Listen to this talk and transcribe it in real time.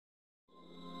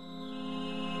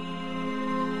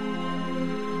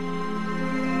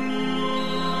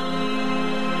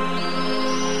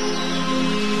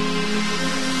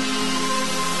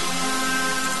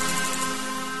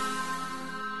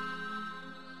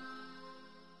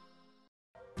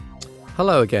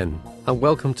Hello again, and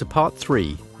welcome to part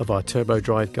 3 of our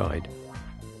TurboDrive guide.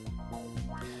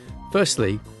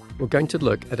 Firstly, we're going to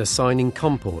look at assigning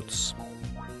COM ports.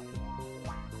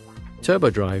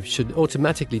 TurboDrive should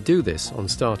automatically do this on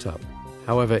startup.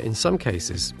 However, in some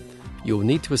cases, you'll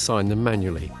need to assign them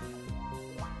manually.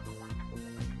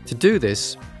 To do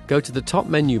this, go to the top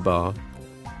menu bar,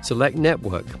 select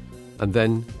Network, and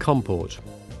then COM port.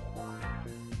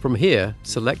 From here,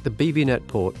 select the BVNet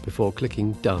port before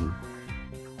clicking Done.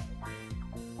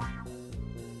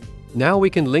 Now we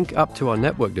can link up to our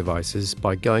network devices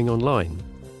by going online.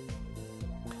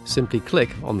 Simply click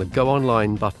on the Go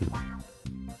Online button.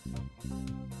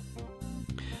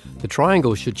 The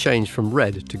triangle should change from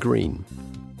red to green.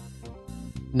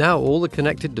 Now all the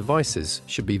connected devices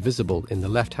should be visible in the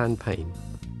left-hand pane.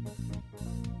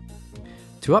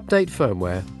 To update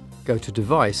firmware, go to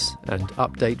Device and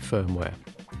Update Firmware.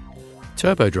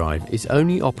 TurboDrive is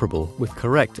only operable with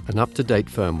correct and up-to-date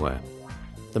firmware.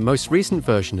 The most recent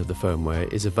version of the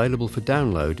firmware is available for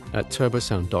download at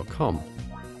turbosound.com.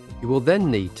 You will then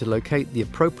need to locate the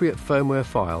appropriate firmware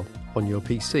file on your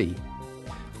PC.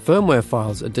 Firmware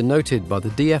files are denoted by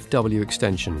the DFW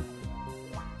extension.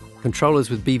 Controllers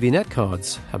with BVNet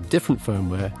cards have different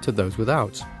firmware to those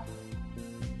without.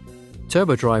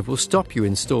 TurboDrive will stop you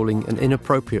installing an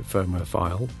inappropriate firmware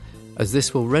file, as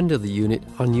this will render the unit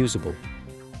unusable.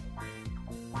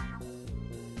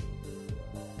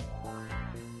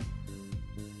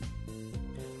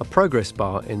 A progress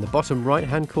bar in the bottom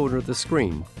right-hand corner of the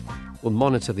screen will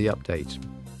monitor the update.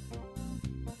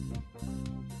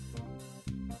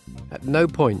 At no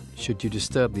point should you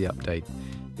disturb the update,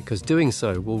 because doing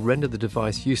so will render the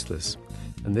device useless,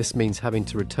 and this means having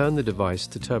to return the device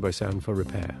to TurboSound for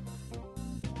repair.